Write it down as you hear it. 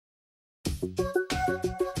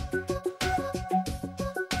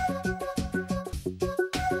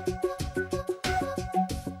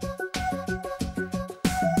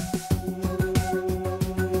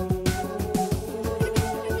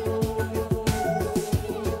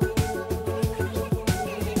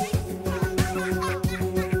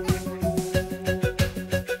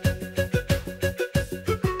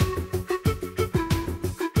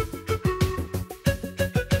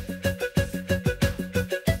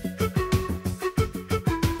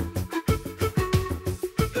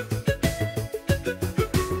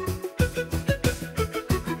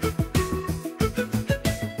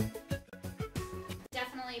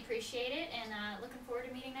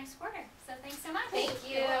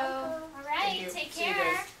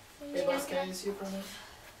can I use you for a minute?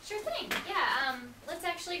 Sure thing. Yeah. Let's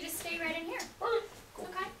actually just stay right in here. Okay, cool.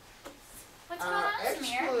 Okay. What's going on,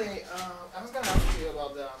 Samir? Actually, I was gonna ask you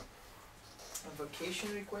about the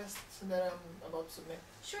vacation request that I'm about to submit.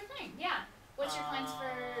 Sure thing. Yeah. What's your plans for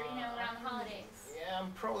around the holidays? Yeah,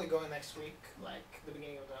 I'm probably going next week, like the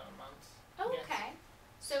beginning of the month. Oh, Yes. okay.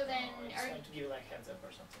 So then, I just wanted to give you like heads up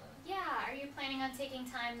or something like that. yeah, are you planning on taking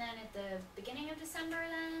time then at the beginning of December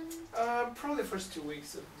then? Probably the first 2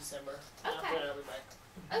 weeks of December. Okay. After that I'll be back.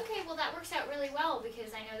 Okay, well that works out really well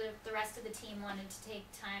because I know that the rest of the team wanted to take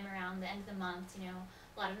time around the end of the month,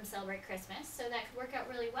 a lot of them celebrate Christmas, so that could work out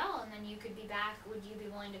really well and then you could be back. Would you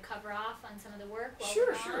be willing to cover off on some of the work while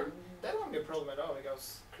Sure, we're sure. gone? That won't be a problem at all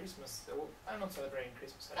because Christmas, I'm not celebrating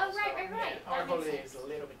Christmas at Oh, all. right, so, right, right. Yeah, our That makes holiday sense. is a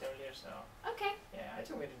little bit earlier, so Okay, yeah, I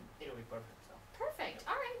think it'll be perfect. So. perfect.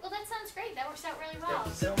 All right, well that sounds great. That works out really well.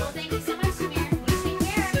 Thank you so Well, much. thank you so much, Samir. You take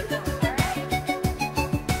care. All right.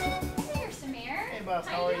 Hey there, Samir. Hey, boss.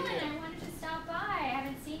 How are you? I wanted to stop by. I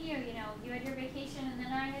haven't seen you. You had your vacation and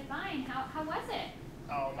then I had mine. How was it?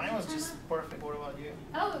 Oh, mine was just perfect. What about you?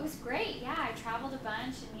 Oh, it was great. Yeah, I traveled a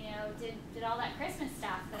bunch and did all that Christmas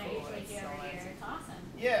stuff that I Cool, usually do that's so every year. nice. It's awesome.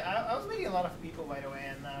 Yeah, I was meeting a lot of people by the way,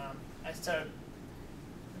 and I started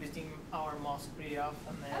visiting our mosque pretty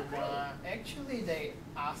often. And Oh, great. actually, they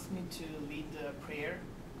asked me to lead the prayer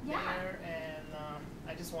Yeah. there, and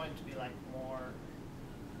I just wanted to be like more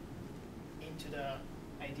into the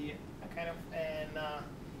idea, kind of. And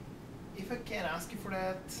if I can ask you for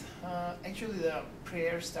that, actually the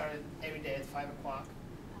prayer started every day at 5 o'clock,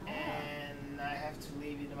 Oh. and I have to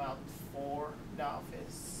leave in about 4 the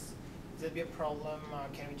office. Is that be a problem?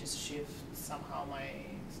 Can we just shift somehow my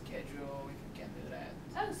schedule if we can do that?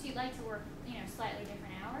 Oh, so you'd like to work, slightly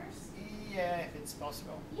different hours? Yeah, if it's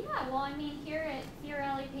possible. Yeah, well, I mean, here at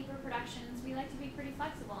Fiorelli Paper Productions, we like to be pretty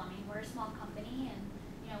flexible. I mean, we're a small company and,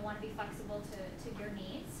 want to be flexible to your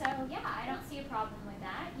needs. So, yeah, I don't see a problem with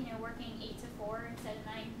that. Working 8 to 4 instead of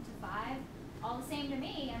 9 to 5, all the same to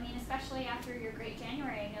me. I mean, especially after your great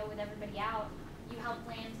January, I know with everybody out, you helped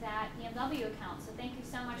land that BMW account. So thank you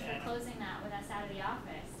so much for closing that with us out of the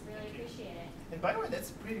office. Really appreciate it. And by the way, that's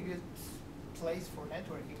a pretty good place for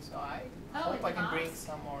networking, so I Oh, hope I it's can bring awesome.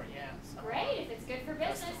 some more, some more. Great, if it's good for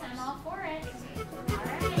business, I'm all for it. Exactly. All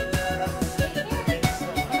right, take care. Thank you so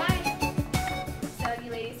much. Bye. So have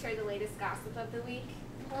you ladies heard the latest gossip of the week?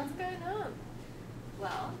 What's going on?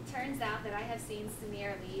 Well, turns out that I have seen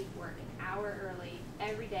Samir leave work an hour early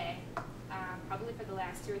every day, probably for the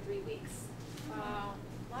last 2 or 3 weeks. Wow.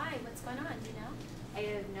 Why? What's going on? Do you know? I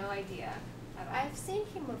have no idea at all. I've seen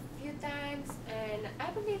him a few times, and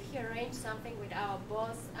I believe he arranged something with our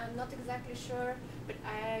boss. I'm not exactly sure, but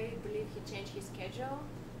I believe he changed his schedule.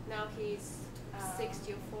 Now he's 6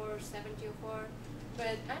 till 4, 7 till 4.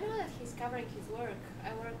 But I know that he's covering his work.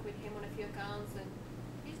 I work with him on a few accounts, and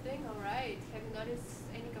he's doing all right. Have you noticed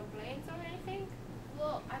any complaints or anything?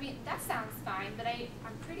 Well, I mean, that sounds fine, but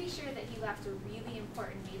I'm pretty sure that he left a really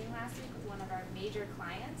important meeting last week with one of our major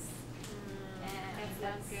clients, and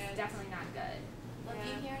that's good. definitely not good. Well, if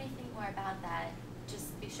you Yeah. hear anything more about that,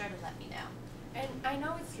 just be sure to let me know. And I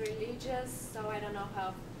know it's religious, so I don't know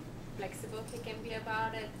how flexible he can be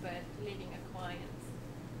about it, but leading a client.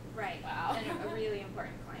 Right. Wow. And a really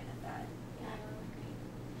important client at that. Yeah.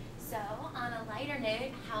 So, on a lighter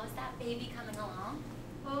note, how is that baby coming along?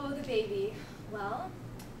 Oh, the baby. Well,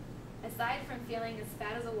 aside from feeling as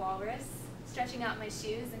fat as a walrus, stretching out my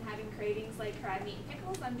shoes and having cravings like crab meat and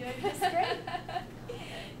pickles, I'm doing just great.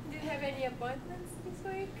 Do you have any appointments this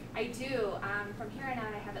week? I do. From here on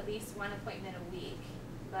out, I have at least one appointment a week,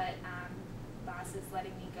 but boss is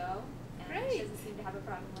letting me go, and Great. she doesn't seem to have a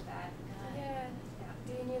problem with that. Yeah.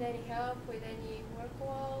 Do you need any help with any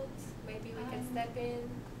workload? Maybe we can step in.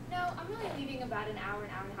 No, I'm really leaving about an hour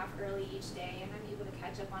and a half early each day, and I'm able to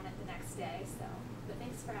catch up on it the next day, so, but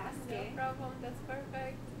thanks for No asking. problem. That's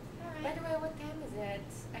perfect. All By right. the way, what time is it?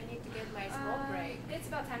 I need to get my smoke break. It's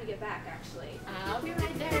about time to get back, actually. I'll be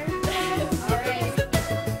right there. All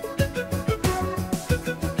right.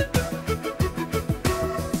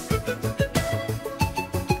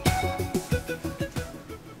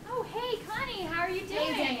 Oh, hey, Connie, how are you doing?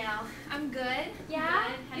 Hey, Danielle. I'm good. Yeah?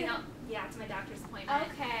 Good. Heading out, to my doctor's appointment.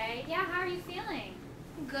 Okay. Yeah, how are you feeling?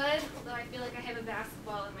 I'm good, although I feel like I have a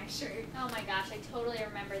basketball in my shirt. Oh my gosh, I totally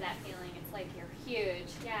remember that feeling. It's like you're huge.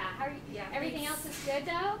 Yeah. How are you? Yeah, Everything thanks. else is good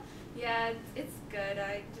though? Yeah, it's good.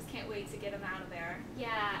 I just can't wait to get him out of there.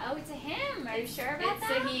 Yeah. Oh, it's a him. Are you sure about It's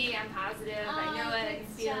that? a he. I'm positive. I Oh, know it. I good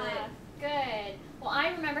can feel it. stuff. Good. Well,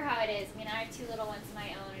 I remember how it is. I mean, I have 2 little ones of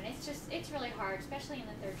my own, and it's really hard, especially in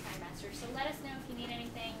the 3rd trimester. So let us know if you need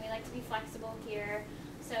anything. We like to be flexible here.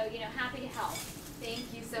 So, happy to help.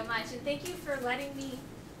 Thank you so much, and thank you for letting me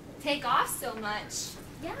take off so much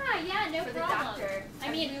Yeah, no for problem. the doctor. I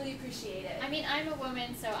mean, really appreciate it. I'm a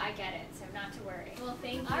woman, so I get it. So not to worry. Well,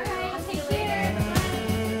 thank you. All right, I'll see you take later. care. Bye-bye.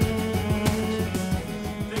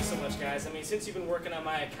 Thanks so much, guys. I mean, since you've been working on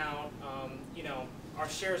my account, our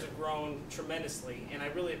shares have grown tremendously, and I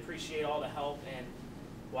really appreciate all the help. And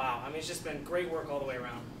wow, I mean, it's just been great work all the way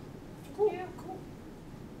around. Cool. Cool.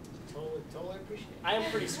 Totally appreciate it. I am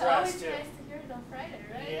pretty Always stressed nice too. to hear it on Friday,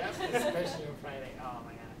 right? Yeah, especially on Friday. Oh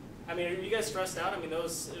my god. I mean, are you guys stressed out? I mean, it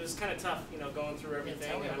was kind of tough, going through everything.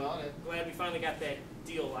 tell me and about I'm it. glad we finally got that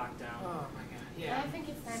deal locked down. Oh my god. I Yeah. think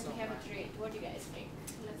it's time So to have glad. a treat. What do you guys think?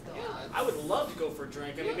 Let's go. Yeah, I would love to go for a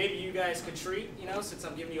drink. I mean, maybe you guys could treat, since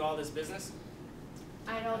I'm giving you all this business.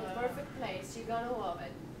 I know the perfect place. You're gonna love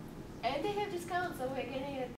it. And they have discounts, so we're getting it